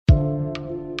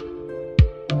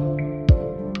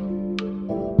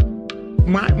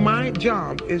My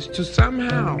job is to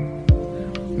somehow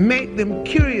make them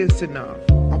curious enough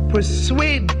or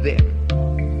persuade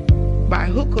them by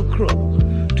hook or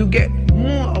crook to get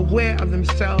more aware of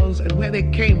themselves and where they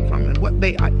came from and what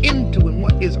they are into and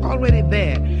what is already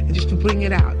there, and just to bring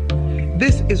it out.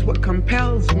 This is what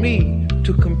compels me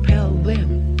to compel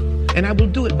them, and I will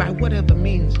do it by whatever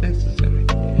means necessary.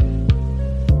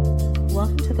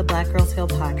 Welcome to the Black Girls Heal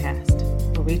podcast,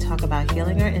 where we talk about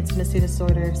healing our intimacy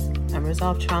disorders,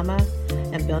 unresolved trauma,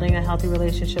 and building a healthy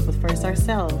relationship with first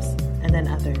ourselves and then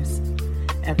others.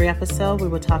 Every episode, we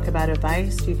will talk about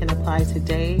advice you can apply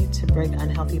today to break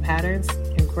unhealthy patterns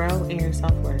and grow in your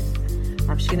self-worth.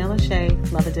 I'm Sheena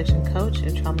Lachey, love addiction coach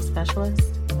and trauma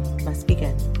specialist. Let's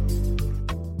begin.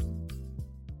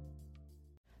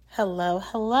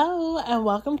 Hello, and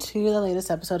welcome to the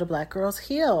latest episode of Black Girls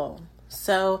Heal.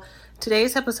 So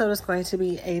today's episode is going to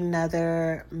be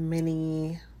another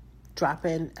mini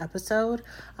drop-in episode.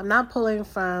 I'm not pulling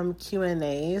from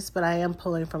Q&As, but I am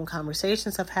pulling from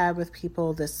conversations I've had with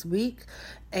people this week,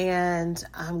 and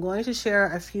I'm going to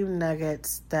share a few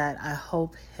nuggets that I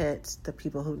hope hit the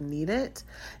people who need it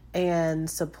and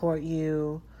support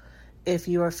you if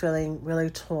you are feeling really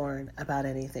torn about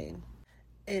anything.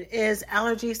 It is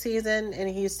allergy season in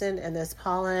Houston, and this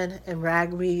pollen and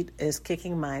ragweed is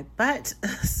kicking my butt.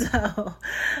 So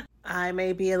I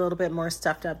may be a little bit more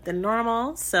stuffed up than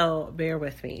normal, so bear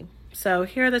with me. So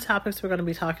here are the topics we're going to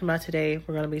be talking about today.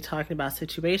 We're going to be talking about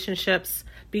situationships,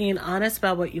 being honest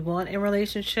about what you want in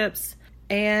relationships,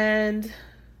 and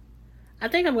I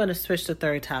think I'm going to switch to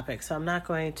third topic. So I'm not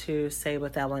going to say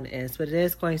what that one is, but it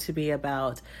is going to be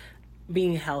about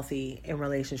being healthy in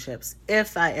relationships.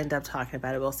 If I end up talking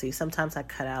about it, we'll see. Sometimes I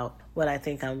cut out what I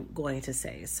think I'm going to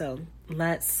say. So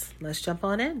let's jump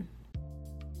on in.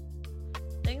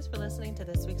 Thanks for listening to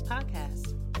this week's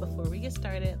podcast. Before we get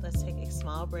started, let's take a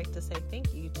small break to say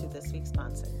thank you to this week's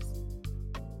sponsors.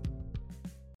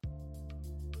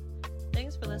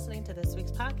 Thanks for listening to this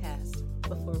week's podcast.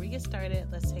 Before we get started,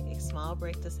 let's take a small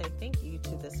break to say thank you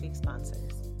to this week's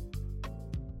sponsors.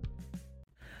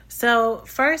 So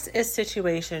first is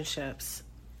situationships.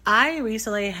 I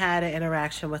recently had an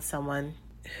interaction with someone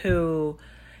who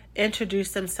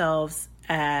introduced themselves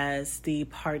as the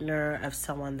partner of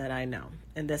someone that I know.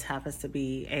 And this happens to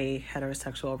be a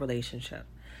heterosexual relationship.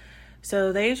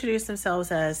 So they introduced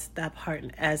themselves as that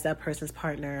person's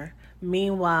partner.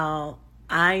 Meanwhile,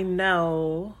 I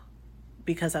know,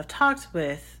 because I've talked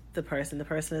with the person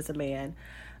is a man,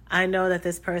 I know that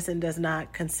this person does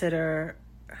not consider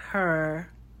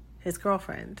her his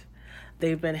girlfriend.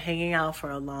 They've been hanging out for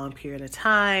a long period of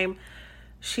time.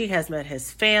 She has met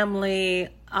his family.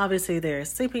 Obviously, they're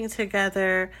sleeping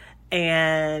together,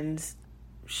 and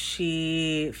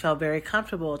she felt very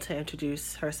comfortable to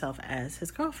introduce herself as his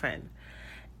girlfriend.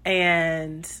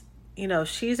 And,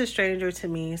 she's a stranger to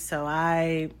me, so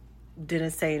I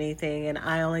didn't say anything, and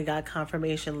I only got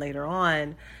confirmation later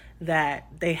on that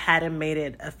they hadn't made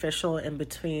it official in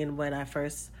between when I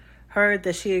first heard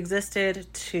that she existed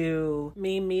to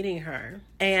me meeting her.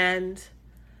 And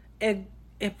it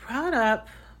brought up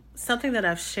something that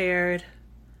I've shared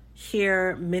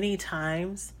here many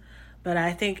times, but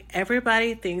I think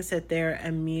everybody thinks that they're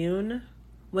immune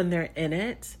when they're in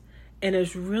it. And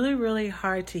it's really, really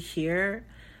hard to hear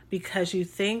because you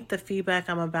think the feedback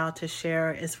I'm about to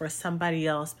share is for somebody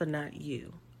else, but not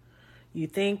you. You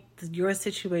think your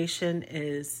situation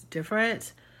is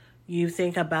different. You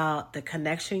think about the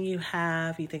connection you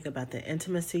have. You think about the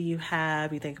intimacy you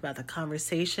have. You think about the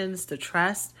conversations, the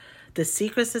trust, the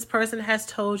secrets this person has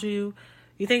told you.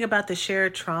 You think about the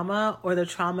shared trauma or the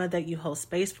trauma that you hold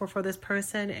space for this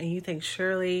person, and you think,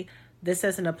 surely this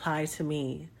doesn't apply to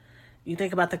me. You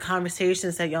think about the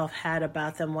conversations that y'all have had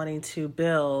about them wanting to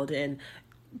build and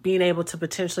being able to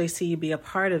potentially see you be a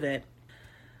part of it.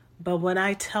 But when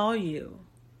I tell you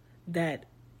that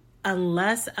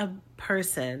unless a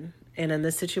person, and in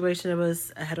this situation it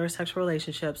was a heterosexual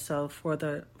relationship, so for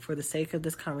the sake of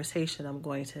this conversation I'm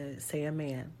going to say a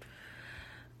man.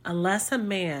 Unless a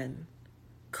man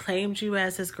claimed you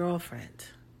as his girlfriend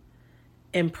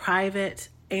in private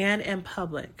and in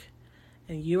public,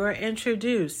 and you are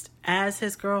introduced as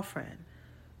his girlfriend,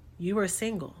 you are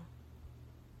single.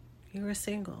 You are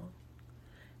single.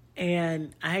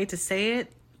 And I hate to say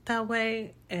it that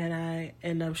way, and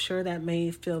I'm sure that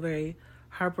may feel very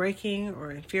heartbreaking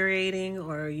or infuriating,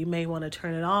 or you may want to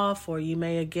turn it off, or you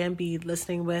may again be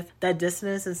listening with that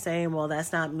dissonance and saying, well,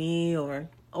 that's not me, or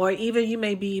even you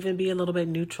may be a little bit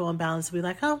neutral and balanced, to be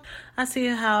like, oh, I see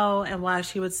how and why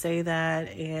she would say that,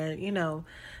 and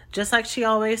Just like she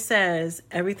always says,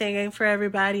 everything ain't for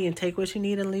everybody, and take what you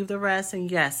need and leave the rest. And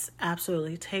yes,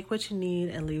 absolutely, take what you need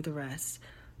and leave the rest.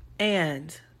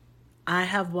 And I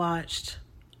have watched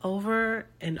over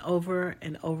and over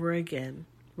and over again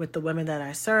with the women that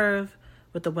I serve,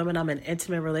 with the women I'm in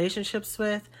intimate relationships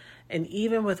with, and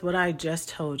even with what I just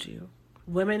told you.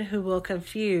 Women who will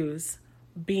confuse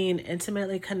being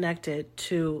intimately connected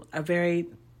to a very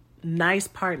nice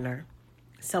partner,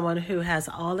 someone who has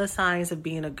all the signs of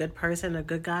being a good person, a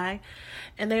good guy,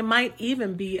 and they might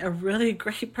even be a really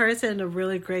great person, a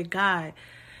really great guy,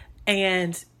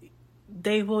 and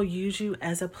they will use you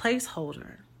as a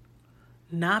placeholder.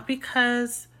 Not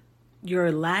because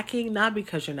you're lacking, not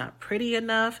because you're not pretty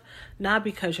enough, not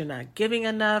because you're not giving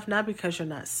enough, not because you're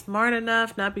not smart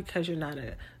enough, not because you're not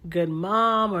a good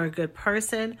mom or a good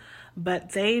person,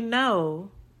 but they know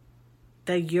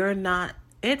that you're not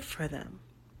it for them.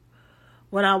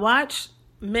 When I watch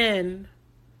men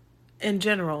in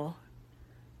general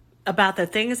about the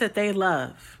things that they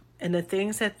love and the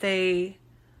things that they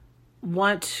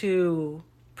want to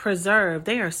preserve,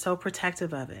 they are so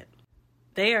protective of it.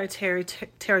 They are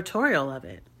territorial of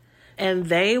it. And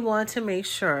they want to make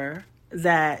sure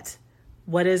that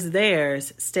what is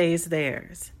theirs stays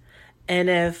theirs. And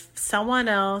if someone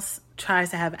else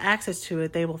tries to have access to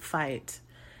it, they will fight.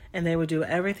 And they will do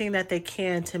everything that they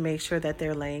can to make sure that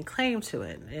they're laying claim to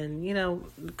it. And, you know,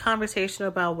 conversation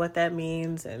about what that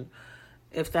means and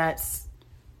if that's,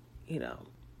 you know,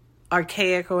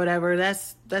 archaic or whatever,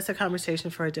 that's a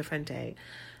conversation for a different day.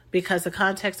 Because the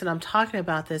context that I'm talking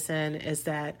about this in is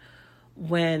that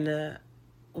when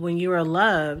you are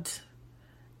loved,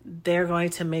 they're going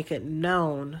to make it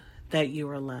known that you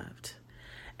are loved.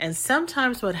 And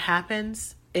sometimes what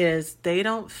happens is they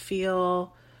don't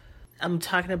feel, I'm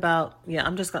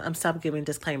stop giving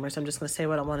disclaimers. I'm just going to say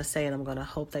what I want to say, and I'm going to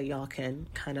hope that y'all can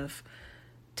kind of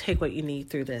take what you need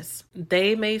through this.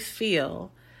 They may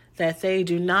feel that they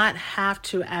do not have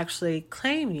to actually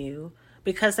claim you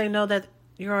because they know that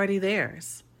you're already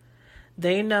theirs.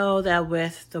 They know that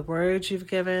with the words you've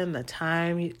given, the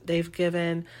time they've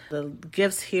given, the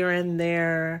gifts here and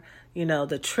there, you know,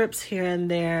 the trips here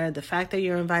and there, the fact that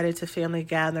you're invited to family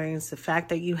gatherings, the fact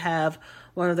that you have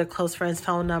one of their close friends'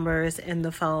 phone numbers in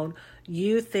the phone,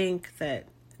 you think that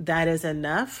that is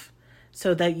enough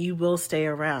so that you will stay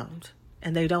around.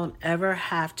 And they don't ever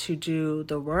have to do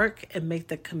the work and make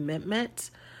the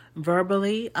commitment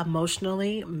verbally,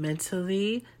 emotionally,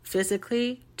 mentally,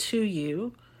 physically to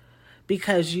you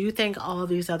because you think all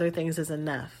these other things is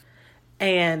enough.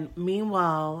 And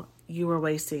meanwhile, you are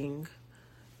wasting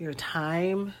your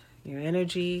time, your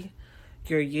energy,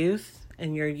 your youth,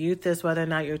 and your youth is whether or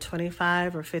not you're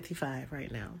 25 or 55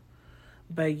 right now.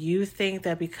 But you think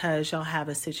that because y'all have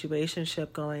a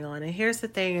situationship going on, and here's the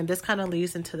thing, and this kind of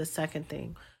leads into the second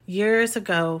thing. Years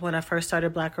ago, when I first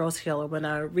started Black Girls Heal, or when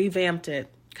I revamped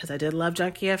it, because I did Love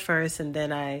Junkie at first, and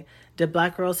then I did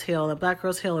Black Girls Heal. And Black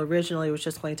Girls Heal originally was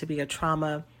just going to be a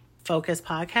trauma-focused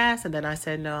podcast, and then I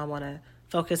said, no, I want to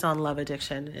focus on love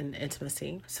addiction and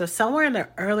intimacy. So somewhere in the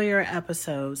earlier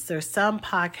episodes, there's some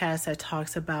podcast that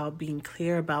talks about being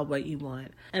clear about what you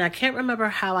want. And I can't remember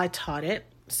how I taught it,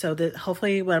 so that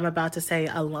hopefully what I'm about to say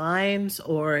aligns,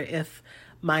 or if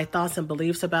my thoughts and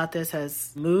beliefs about this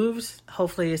has moved,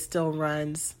 hopefully it still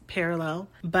runs parallel.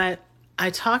 But I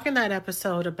talk in that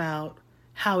episode about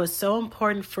how it's so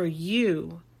important for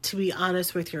you to be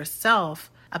honest with yourself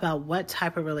about what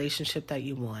type of relationship that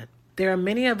you want. There are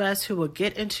many of us who will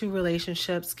get into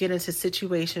relationships, get into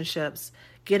situationships,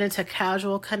 get into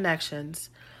casual connections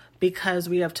because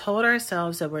we have told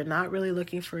ourselves that we're not really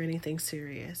looking for anything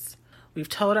serious. We've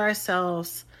told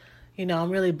ourselves, you know, I'm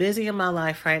really busy in my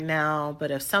life right now, but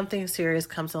if something serious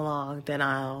comes along, then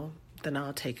I'll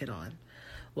take it on.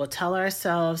 We'll tell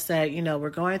ourselves that, you know, we're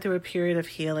going through a period of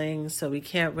healing, so we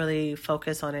can't really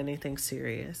focus on anything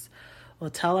serious. We'll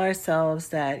tell ourselves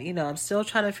that, you know, I'm still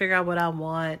trying to figure out what I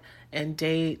want and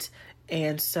date,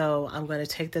 and so I'm going to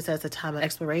take this as a time of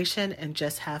exploration and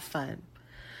just have fun.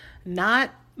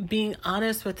 Not being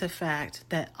honest with the fact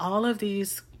that all of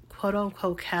these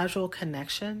quote-unquote casual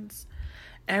connections,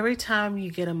 every time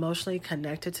you get emotionally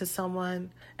connected to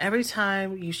someone, every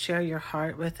time you share your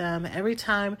heart with them, every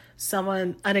time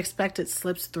someone unexpected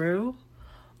slips through,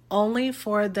 only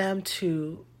for them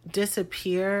to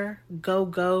disappear, go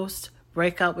ghost,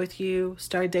 break up with you,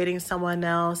 start dating someone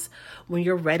else, when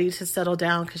you're ready to settle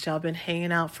down because y'all been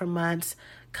hanging out for months,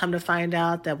 come to find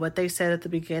out that what they said at the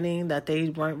beginning, that they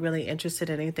weren't really interested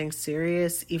in anything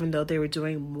serious, even though they were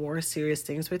doing more serious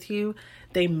things with you,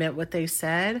 they meant what they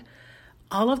said.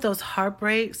 All of those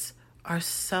heartbreaks are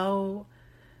so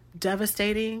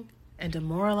devastating and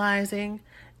demoralizing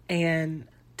and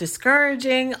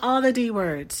discouraging, all the D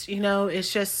words.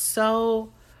 It's just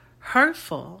so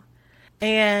hurtful.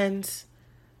 And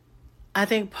I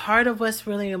think part of what's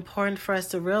really important for us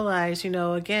to realize,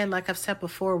 again, like I've said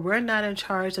before, we're not in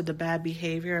charge of the bad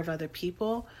behavior of other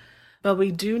people, but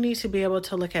we do need to be able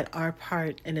to look at our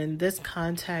part. And in this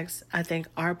context, I think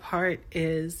our part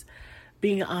is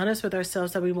being honest with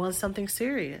ourselves that we want something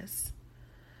serious.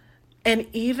 And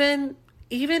even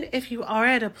if you are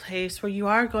at a place where you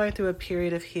are going through a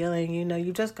period of healing,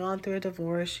 you've just gone through a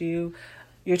divorce, you're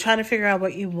trying to figure out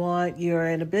what you want, you're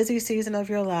in a busy season of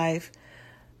your life,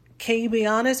 can you be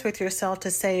honest with yourself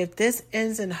to say, if this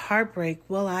ends in heartbreak,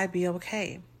 will I be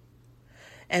okay?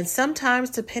 And sometimes,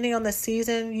 depending on the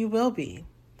season, you will be.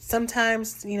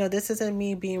 Sometimes, this isn't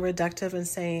me being reductive and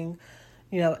saying,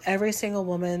 every single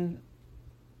woman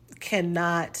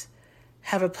cannot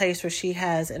have a place where she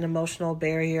has an emotional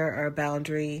barrier or a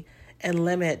boundary and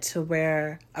limit to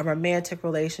where a romantic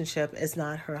relationship is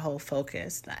not her whole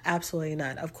focus. Absolutely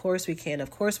not. Of course we can. Of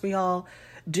course we all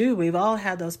do. We've all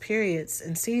had those periods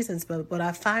and seasons, but what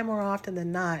I find more often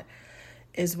than not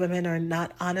is women are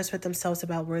not honest with themselves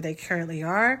about where they currently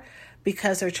are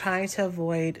because they're trying to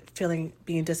avoid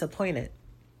being disappointed.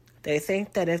 They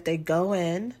think that if they go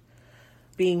in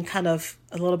being kind of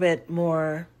a little bit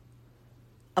more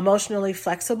emotionally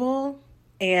flexible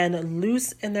and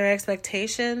loose in their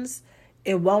expectations,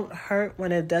 it won't hurt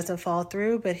when it doesn't fall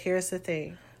through. But here's the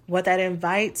thing. What that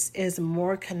invites is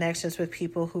more connections with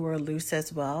people who are loose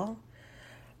as well.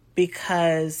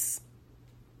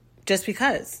 Just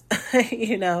because,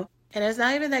 And it's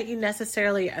not even that you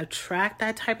necessarily attract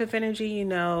that type of energy.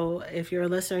 If you're a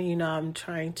listener, I'm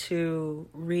trying to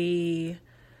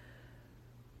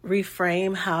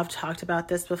reframe how I've talked about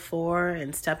this before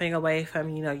and stepping away from,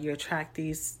 you attract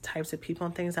these types of people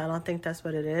and things. I don't think that's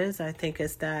what it is. I think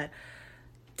it's that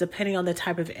depending on the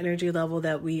type of energy level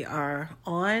that we are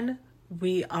on,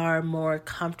 we are more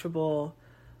comfortable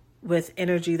with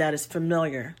energy that is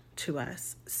familiar to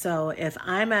us. So if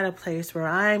I'm at a place where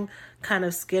I'm kind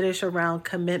of skittish around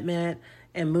commitment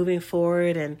and moving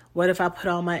forward, and what if I put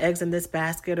all my eggs in this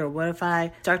basket, or what if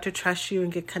I start to trust you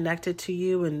and get connected to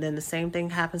you and then the same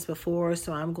thing happens before,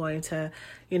 so I'm going to,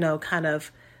 kind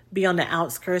of be on the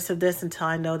outskirts of this until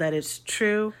I know that it's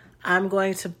true. I'm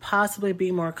going to possibly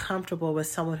be more comfortable with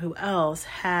someone who else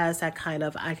has that kind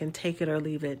of I can take it or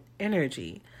leave it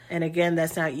energy. And again,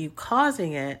 that's not you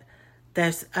causing it.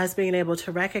 That's us being able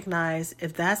to recognize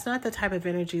if that's not the type of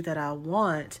energy that I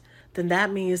want, then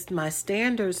that means my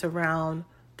standards around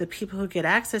the people who get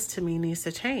access to me needs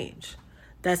to change.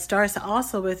 That starts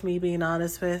also with me being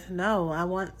honest with, no, I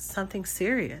want something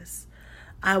serious.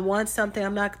 I want something,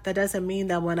 that doesn't mean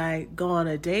that when I go on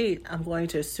a date, I'm going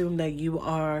to assume that you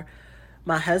are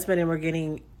my husband and we're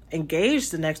getting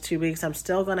engaged the next 2 weeks. I'm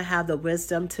still going to have the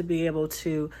wisdom to be able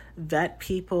to vet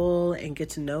people and get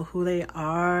to know who they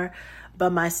are.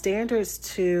 But my standards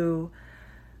to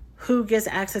who gets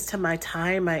access to my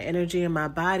time, my energy, and my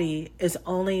body is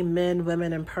only men,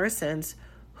 women, and persons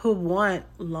who want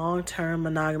long-term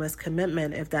monogamous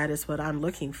commitment, if that is what I'm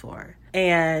looking for.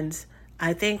 And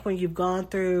I think when you've gone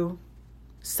through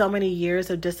so many years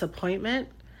of disappointment,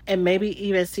 and maybe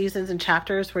even seasons and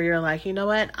chapters where you're like, you know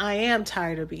what, I am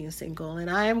tired of being single and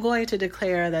I am going to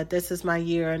declare that this is my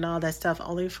year and all that stuff,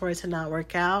 only for it to not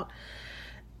work out,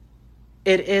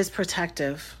 it is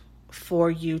protective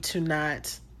for you to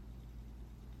not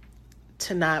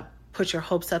put your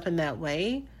hopes up in that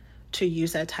way, to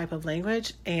use that type of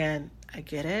language. And I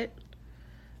get it.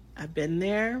 I've been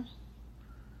there.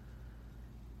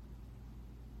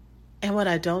 And what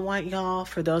I don't want, y'all,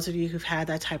 for those of you who've had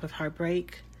that type of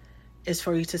heartbreak, is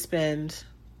for you to spend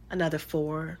another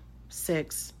 4,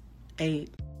 6, 8.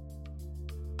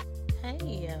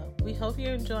 Hey, we hope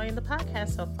you're enjoying the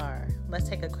podcast so far. Let's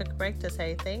take a quick break to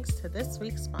say thanks to this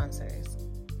week's sponsors.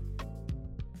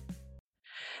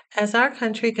 As our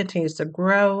country continues to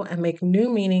grow and make new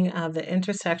meaning of the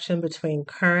intersection between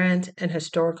current and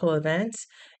historical events,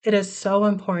 it is so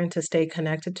important to stay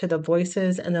connected to the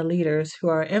voices and the leaders who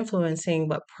are influencing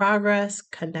what progress,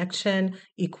 connection,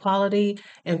 equality,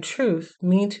 and truth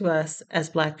mean to us as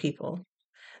Black people.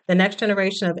 The next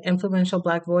generation of influential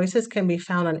Black voices can be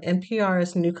found on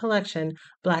NPR's new collection,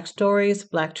 Black Stories,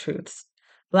 Black Truths.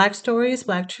 Black Stories,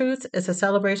 Black Truths is a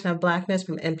celebration of Blackness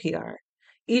from NPR.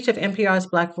 Each of NPR's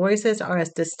Black voices are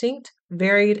as distinct,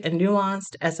 varied, and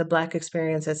nuanced as the Black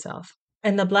experience itself.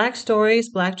 In the Black Stories,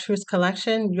 Black Truths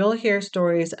collection, you'll hear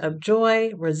stories of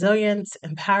joy, resilience,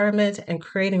 empowerment, and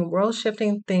creating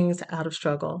world-shifting things out of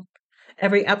struggle.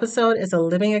 Every episode is a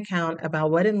living account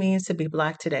about what it means to be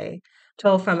Black today,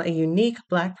 told from a unique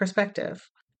Black perspective.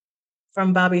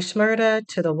 From Bobby Shmurda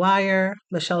to The Wire,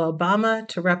 Michelle Obama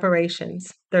to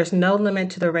reparations, there's no limit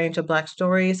to the range of Black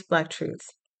stories, Black truths.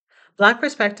 Black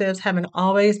perspectives haven't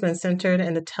always been centered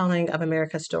in the telling of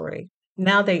America's story.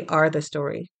 Now they are the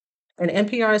story. In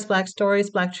NPR's Black Stories,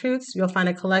 Black Truths, you'll find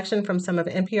a collection from some of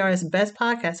NPR's best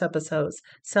podcast episodes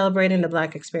celebrating the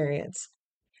Black experience.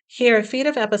 Hear a feed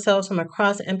of episodes from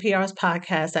across NPR's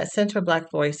podcasts that center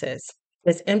Black voices.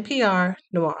 It's NPR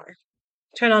Noir.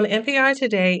 Turn on NPR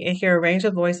today and hear a range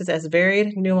of voices as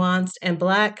varied, nuanced, and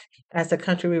Black as the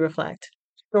country we reflect.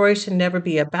 Stories should never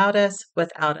be about us,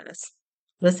 without us.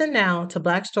 Listen now to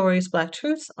Black Stories, Black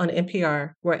Truths on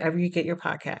NPR, wherever you get your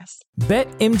podcasts.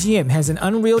 BetMGM has an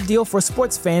unreal deal for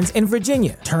sports fans in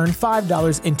Virginia. Turn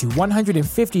 $5 into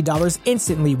 $150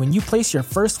 instantly when you place your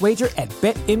first wager at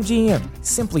BetMGM.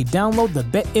 Simply download the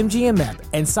BetMGM app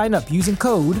and sign up using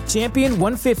code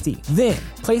Champion150. Then,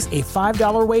 place a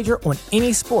 $5 wager on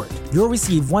any sport. You'll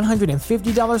receive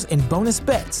 $150 in bonus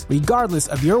bets, regardless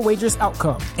of your wager's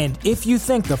outcome. And if you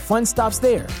think the fun stops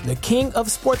there, the King of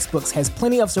Sportsbooks has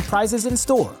plenty of surprises in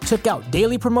store. Check out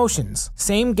daily promotions,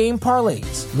 same-game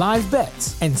parlays, live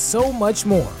bets, and so much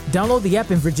more. Download the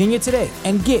app in Virginia today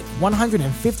and get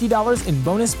 $150 in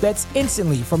bonus bets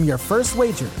instantly from your first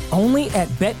wager. Only at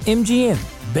BetMGM.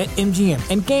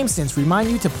 BetMGM and GameSense remind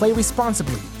you to play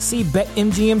responsibly. See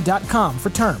BetMGM.com for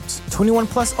terms. 21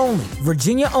 plus only.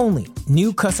 Virginia only.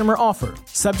 New customer offer.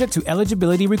 Subject to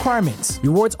eligibility requirements.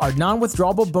 Rewards are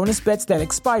non-withdrawable bonus bets that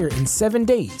expire in 7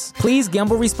 days. Please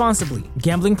gamble responsibly.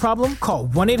 Gambling problem? Call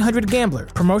 1-800-GAMBLER.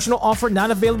 Promotional offer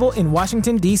not available in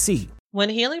Washington, D.C. When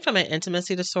healing from an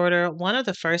intimacy disorder, one of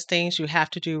the first things you have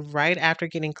to do right after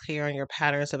getting clear on your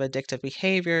patterns of addictive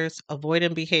behaviors,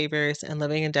 avoidant behaviors, and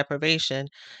living in deprivation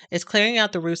is clearing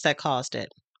out the roots that caused it.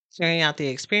 Clearing out the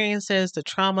experiences, the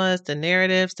traumas, the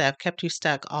narratives that have kept you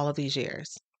stuck all of these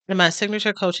years. In my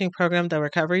signature coaching program, The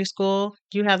Recovery School,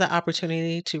 you have the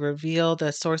opportunity to reveal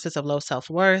the sources of low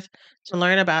self-worth, to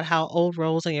learn about how old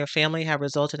roles in your family have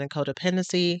resulted in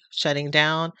codependency, shutting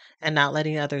down, and not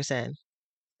letting others in.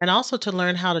 And also to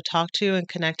learn how to talk to and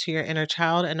connect to your inner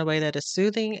child in a way that is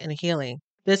soothing and healing.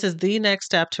 This is the next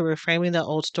step to reframing the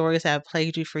old stories that have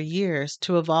plagued you for years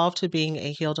to evolve to being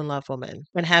a healed and loved woman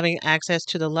and having access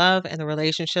to the love and the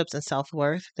relationships and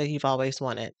self-worth that you've always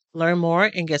wanted. Learn more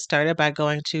and get started by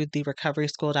going to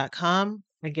therecoveryschool.com.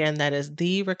 Again, that is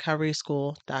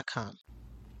therecoveryschool.com.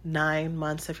 9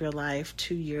 months of your life,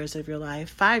 2 years of your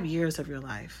life, 5 years of your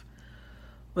life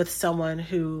with someone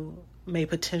who may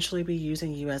potentially be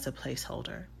using you as a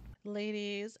placeholder.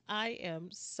 Ladies, I am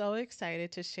so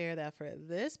excited to share that for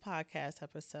this podcast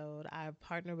episode, I've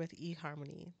partnered with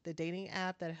eHarmony, the dating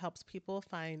app that helps people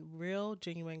find real,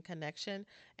 genuine connection.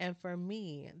 And for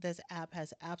me, this app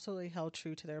has absolutely held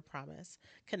true to their promise,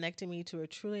 connecting me to a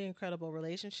truly incredible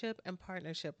relationship and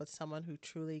partnership with someone who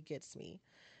truly gets me.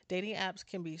 Dating apps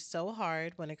can be so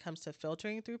hard when it comes to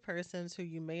filtering through persons who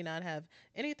you may not have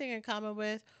anything in common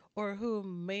with or who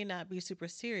may not be super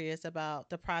serious about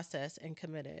the process and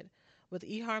committed. With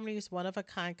eHarmony's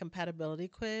one-of-a-kind compatibility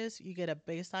quiz, you get a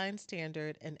baseline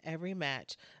standard in every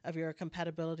match of your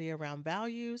compatibility around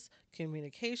values,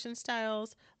 communication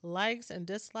styles, likes and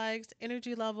dislikes,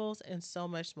 energy levels, and so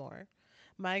much more.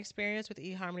 My experience with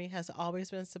eHarmony has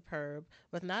always been superb,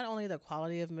 with not only the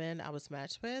quality of men I was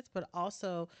matched with, but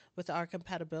also with our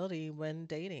compatibility when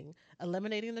dating,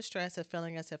 eliminating the stress of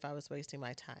feeling as if I was wasting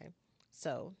my time.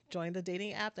 So, join the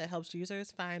dating app that helps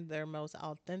users find their most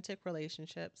authentic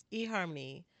relationships.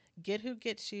 eHarmony. Get who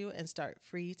gets you and start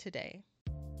free today.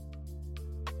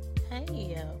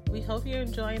 Hey, we hope you're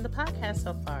enjoying the podcast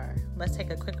so far. Let's take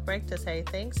a quick break to say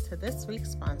thanks to this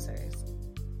week's sponsors.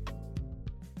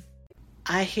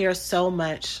 I hear so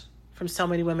much from so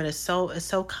many women. It's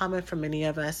so common for many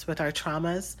of us with our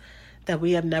traumas that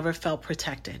we have never felt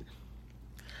protected.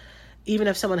 Even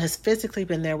if someone has physically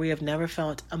been there, we have never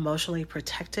felt emotionally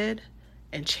protected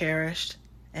and cherished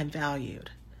and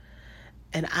valued.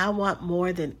 And I want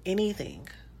more than anything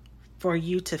for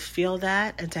you to feel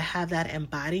that and to have that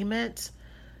embodiment,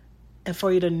 and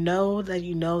for you to know that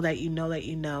you know that you know that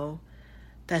you know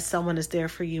that someone is there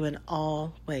for you in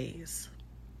all ways.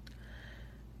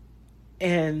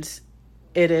 And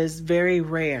it is very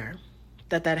rare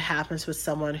that happens with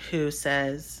someone who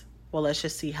says, well, let's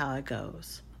just see how it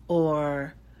goes.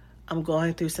 Or I'm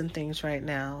going through some things right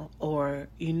now. Or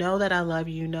you know that I love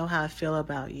you. You know how I feel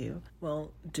about you.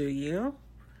 Well, do you?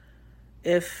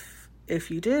 If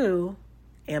you do,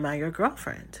 am I your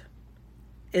girlfriend?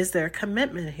 Is there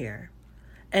commitment here?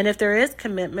 And if there is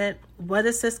commitment, what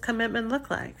does this commitment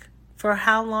look like? For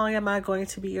how long am I going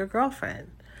to be your girlfriend?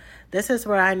 This is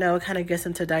where I know it kind of gets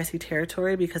into dicey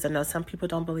territory, because I know some people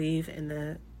don't believe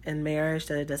in marriage,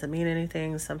 that it doesn't mean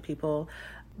anything. Some people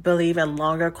believe in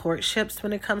longer courtships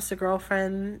when it comes to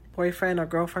girlfriend, boyfriend, or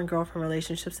girlfriend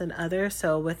relationships than others.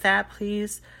 So with that,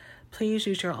 please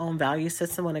use your own value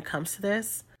system when it comes to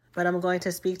this. But I'm going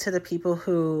to speak to the people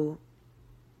who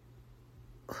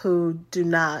do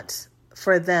not,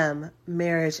 for them,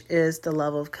 marriage is the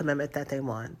level of commitment that they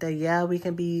want. That, yeah, we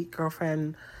can be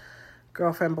girlfriend,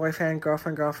 boyfriend,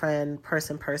 girlfriend,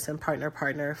 person,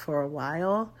 partner for a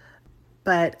while.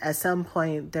 But at some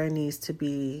point, there needs to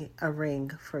be a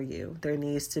ring for you. There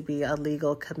needs to be a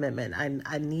legal commitment.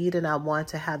 I need and I want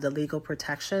to have the legal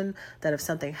protection that if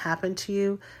something happened to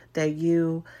you,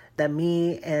 that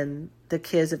me and the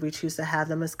kids, if we choose to have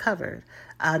them, is covered.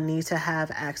 I need to have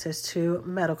access to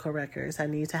medical records. I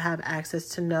need to have access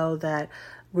to know that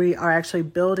we are actually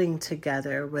building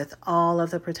together with all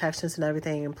of the protections and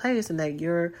everything in place, and that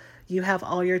you have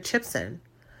all your chips in.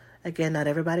 Again, not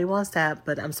everybody wants that,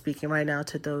 but I'm speaking right now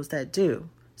to those that do.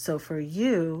 So for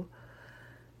you,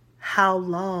 how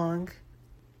long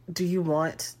do you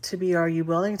want to be, or are you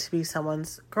willing to be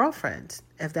someone's girlfriend,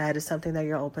 if that is something that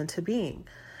you're open to being?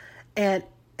 And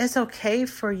it's okay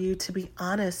for you to be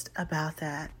honest about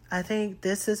that. I think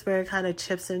this is where it kind of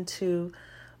chips into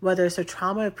whether it's a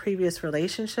trauma of previous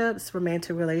relationships,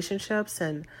 romantic relationships,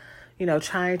 and,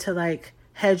 trying to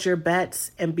hedge your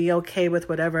bets and be okay with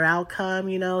whatever outcome,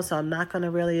 so I'm not going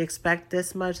to really expect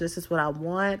this much. This is what I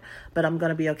want, but I'm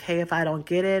going to be okay if I don't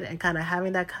get it, and kind of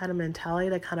having that kind of mentality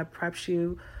that kind of preps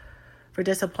you for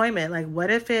disappointment. Like, what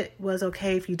if it was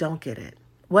okay if you don't get it?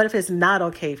 What if it's not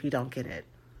okay if you don't get it?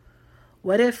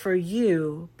 What if for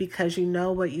you, because you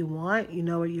know what you want, you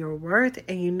know what you're worth,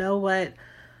 and you know what,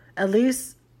 at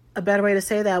least a better way to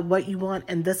say that, what you want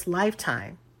in this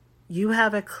lifetime, you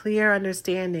have a clear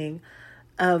understanding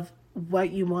of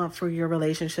what you want for your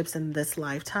relationships in this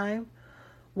lifetime?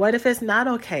 What if it's not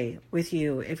okay with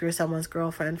you if you're someone's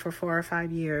girlfriend for 4 or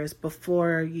 5 years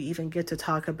before you even get to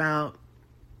talk about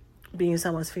being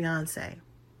someone's fiance?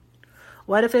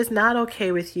 What if it's not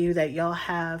okay with you that y'all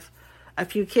have a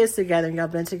few kids together and y'all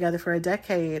been together for a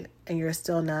decade and you're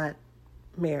still not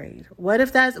married? What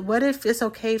if it's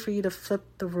okay for you to flip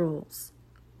the rules?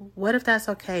 What if that's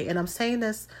okay? And I'm saying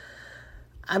this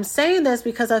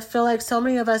because I feel like so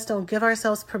many of us don't give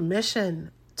ourselves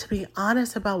permission to be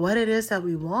honest about what it is that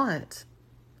we want.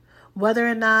 Whether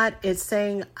or not it's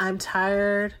saying, I'm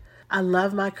tired, I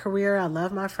love my career, I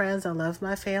love my friends, I love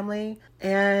my family,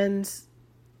 and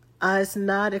it's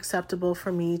not acceptable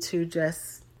for me to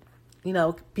just,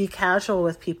 be casual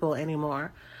with people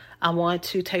anymore. I want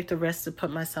to take the risk to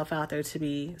put myself out there to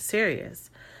be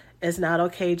serious. It's not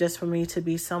okay just for me to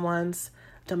be someone's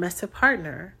domestic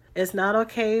partner. It's not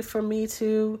okay for me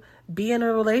to be in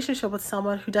a relationship with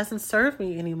someone who doesn't serve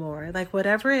me anymore. Like,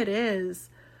 whatever it is,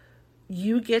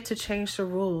 you get to change the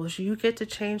rules. You get to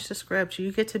change the script.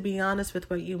 You get to be honest with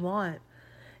what you want.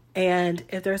 And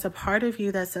if there's a part of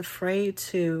you that's afraid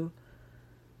to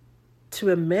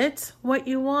admit what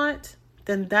you want,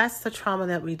 then that's the trauma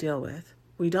that we deal with.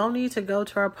 We don't need to go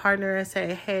to our partner and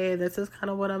say, hey, this is kind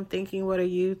of what I'm thinking. What are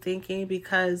you thinking?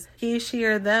 Because he, she,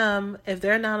 or them, if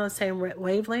they're not on the same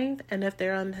wavelength, and if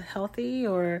they're unhealthy,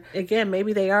 or again,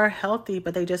 maybe they are healthy,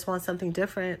 but they just want something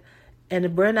different,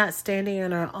 and we're not standing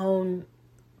in our own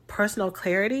personal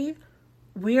clarity,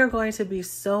 we are going to be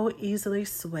so easily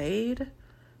swayed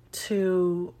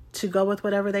to go with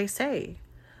whatever they say.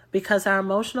 Because our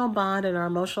emotional bond and our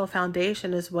emotional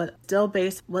foundation is what still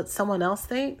based what someone else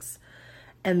thinks,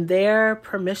 and their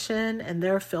permission and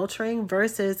their filtering,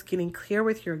 versus getting clear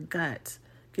with your gut,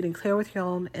 getting clear with your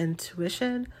own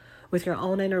intuition, with your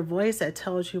own inner voice that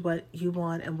tells you what you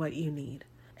want and what you need.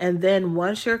 And then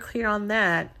once you're clear on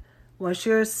that, once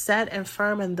you're set and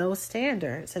firm in those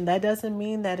standards, and that doesn't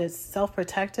mean that it's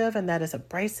self-protective and that it's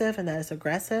abrasive and that it's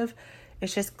aggressive,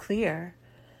 it's just clear.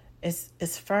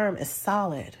 It's firm, it's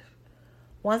solid.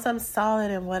 Once I'm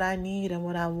solid in what I need and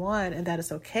what I want, and that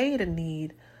it's okay to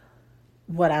need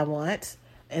what I want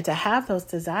and to have those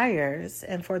desires,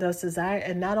 and for those desires,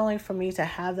 and not only for me to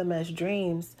have them as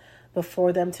dreams, but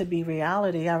for them to be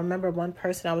reality. I remember one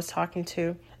person I was talking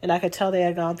to, and I could tell they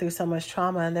had gone through so much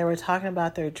trauma, and they were talking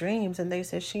about their dreams, and they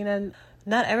said, Sheena,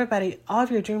 not everybody, all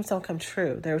of your dreams don't come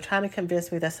true. They were trying to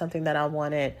convince me that something that I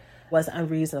wanted was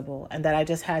unreasonable, and that I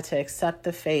just had to accept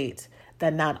the fate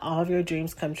that not all of your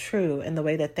dreams come true in the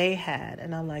way that they had.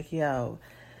 And I'm like, yo,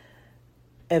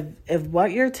 if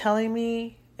what you're telling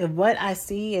me, if what I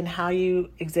see and how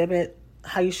you exhibit,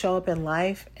 how you show up in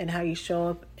life and how you show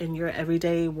up in your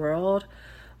everyday world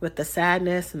with the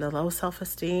sadness and the low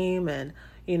self-esteem and,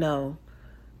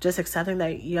 just accepting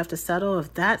that you have to settle.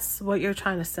 If that's what you're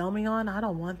trying to sell me on, I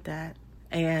don't want that.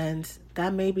 And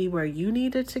that may be where you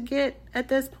needed to get at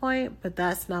this point, but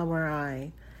that's not where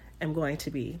I am going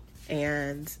to be.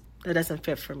 And that doesn't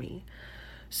fit for me.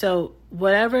 So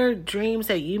whatever dreams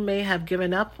that you may have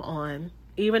given up on,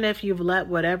 even if you've let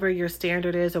whatever your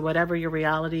standard is or whatever your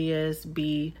reality is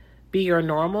be your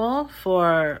normal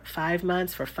for 5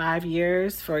 months, for 5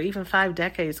 years, for even 5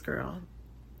 decades, girl,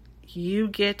 you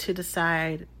get to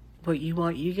decide what you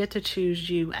want. You get to choose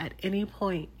you at any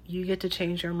point. You get to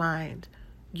change your mind.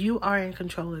 You are in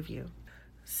control of you.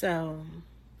 So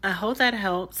I hope that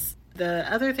helps. The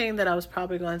other thing that I was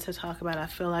probably going to talk about, I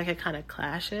feel like it kind of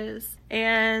clashes,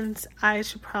 and I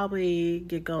should probably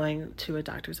get going to a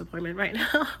doctor's appointment right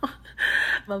now.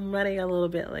 I'm running a little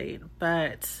bit late,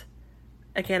 but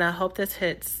again, I hope this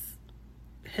hits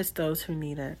those who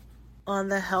need it. On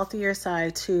the healthier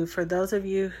side too, for those of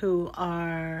you who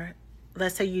are,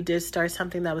 let's say you did start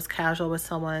something that was casual with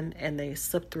someone and they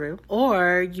slipped through,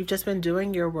 or you've just been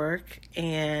doing your work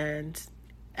and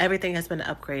everything has been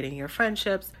upgrading, your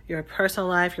friendships, your personal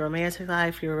life, your romantic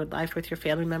life, your life with your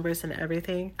family members and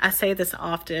everything. I say this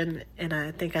often, and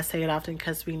I think I say it often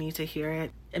because we need to hear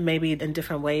it, and maybe in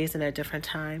different ways and at different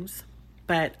times.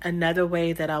 But another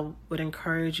way that I would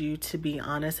encourage you to be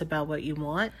honest about what you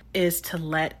want is to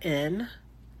let in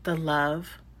the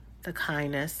love, the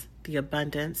kindness, the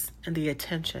abundance, and the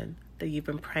attention that you've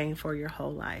been praying for your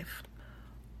whole life.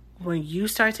 When you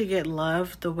start to get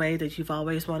loved the way that you've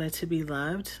always wanted to be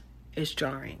loved, it's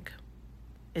jarring.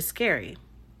 It's scary.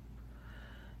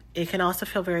 It can also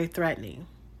feel very threatening.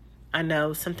 I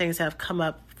know some things that have come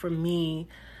up for me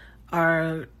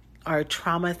are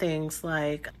trauma things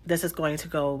like this is going to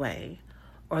go away,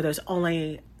 or there's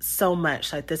only so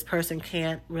much, like this person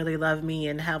can't really love me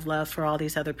and have love for all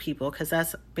these other people, because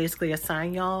that's basically a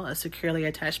sign, y'all, of securely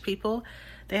attached people.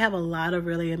 They have a lot of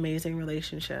really amazing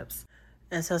relationships.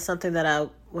 And so something that I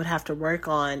would have to work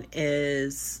on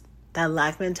is that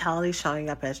lack mentality showing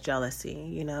up as jealousy.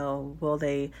 You know, will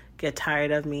they get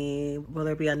tired of me? Will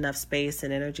there be enough space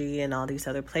and energy in all these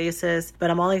other places?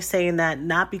 But I'm only saying that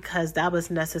not because that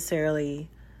was necessarily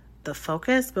the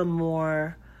focus, but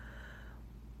more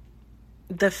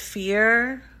the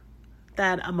fear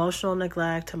that emotional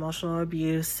neglect, emotional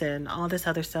abuse, and all this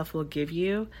other stuff will give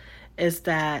you is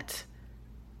that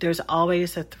there's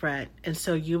always a threat. And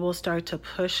so you will start to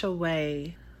push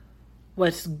away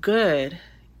what's good,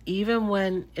 even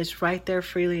when it's right there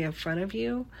freely in front of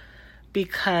you,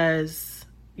 because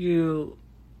you're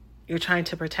trying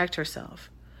to protect yourself.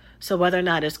 So whether or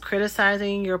not it's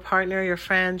criticizing your partner, your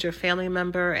friends, your family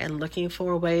member, and looking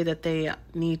for a way that they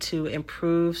need to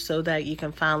improve so that you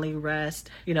can finally rest,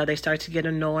 you know, they start to get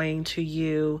annoying to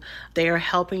you. They are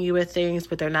helping you with things,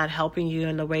 but they're not helping you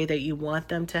in the way that you want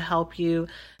them to help you.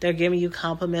 They're giving you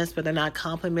compliments, but they're not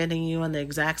complimenting you in the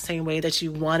exact same way that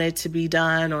you want it to be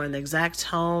done or in the exact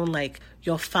tone. Like,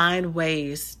 you'll find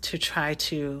ways to try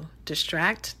to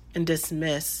distract and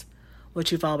dismiss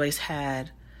what you've always had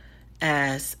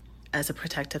as a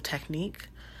protective technique.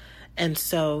 And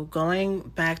so going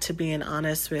back to being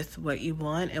honest with what you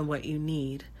want and what you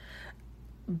need,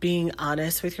 being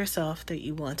honest with yourself that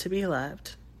you want to be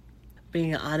loved,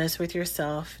 being honest with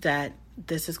yourself that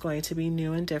this is going to be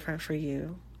new and different for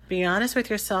you, being honest with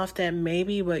yourself that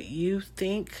maybe what you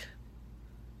think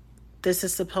this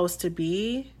is supposed to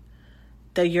be,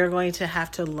 that you're going to have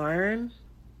to learn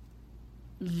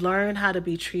how to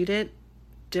be treated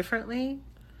differently,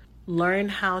 learn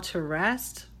how to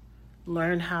rest,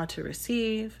 learn how to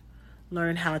receive,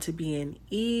 learn how to be in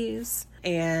ease,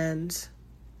 and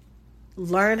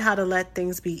learn how to let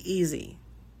things be easy.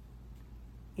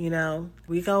 You know,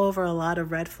 we go over a lot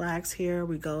of red flags here.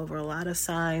 We go over a lot of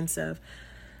signs of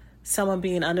someone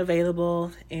being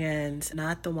unavailable and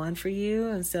not the one for you.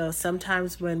 And so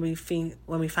sometimes when we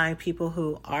find people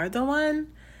who are the one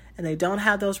and they don't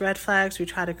have those red flags, we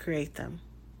try to create them.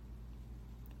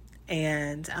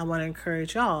 And I want to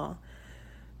encourage y'all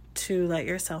to let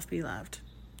yourself be loved,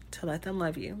 to let them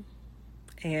love you,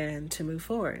 and to move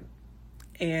forward,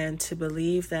 and to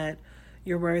believe that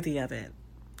you're worthy of it,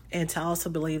 and to also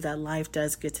believe that life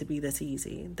does get to be this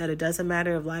easy, that it doesn't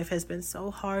matter if life has been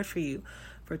so hard for you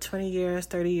for 20 years,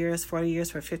 30 years, 40 years,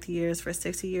 for 50 years, for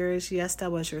 60 years. Yes,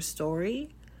 that was your story.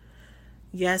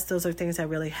 Yes, those are things that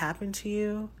really happened to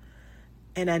you.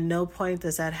 And at no point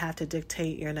does that have to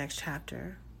dictate your next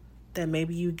chapter. That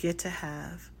maybe you get to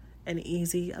have an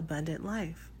easy, abundant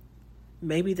life.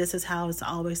 Maybe this is how it's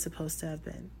always supposed to have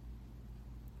been.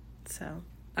 So,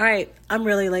 all right, I'm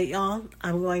really late, y'all.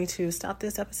 I'm going to stop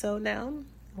this episode now.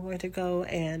 I'm going to go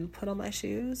and put on my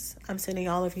shoes. I'm sending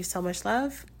all of you so much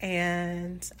love,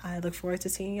 and I look forward to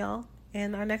seeing y'all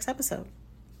in our next episode.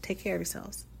 Take care of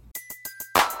yourselves.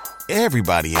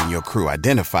 Everybody in your crew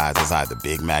identifies as either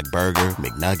Big Mac Burger,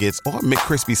 McNuggets, or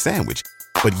McCrispy Sandwich.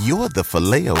 But you're the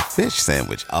Filet-O-Fish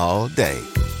Sandwich all day.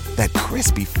 That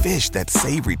crispy fish, that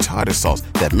savory tartar sauce,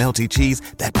 that melty cheese,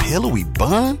 that pillowy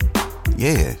bun.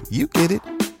 Yeah, you get it.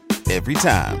 Every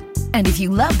time. And if you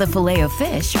love the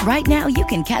Filet-O-Fish, right now you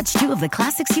can catch two of the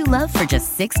classics you love for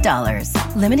just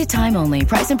 $6. Limited time only.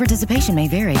 Price and participation may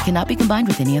vary. Cannot be combined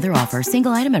with any other offer.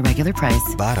 Single item at regular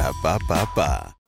price. Ba-da-ba-ba-ba.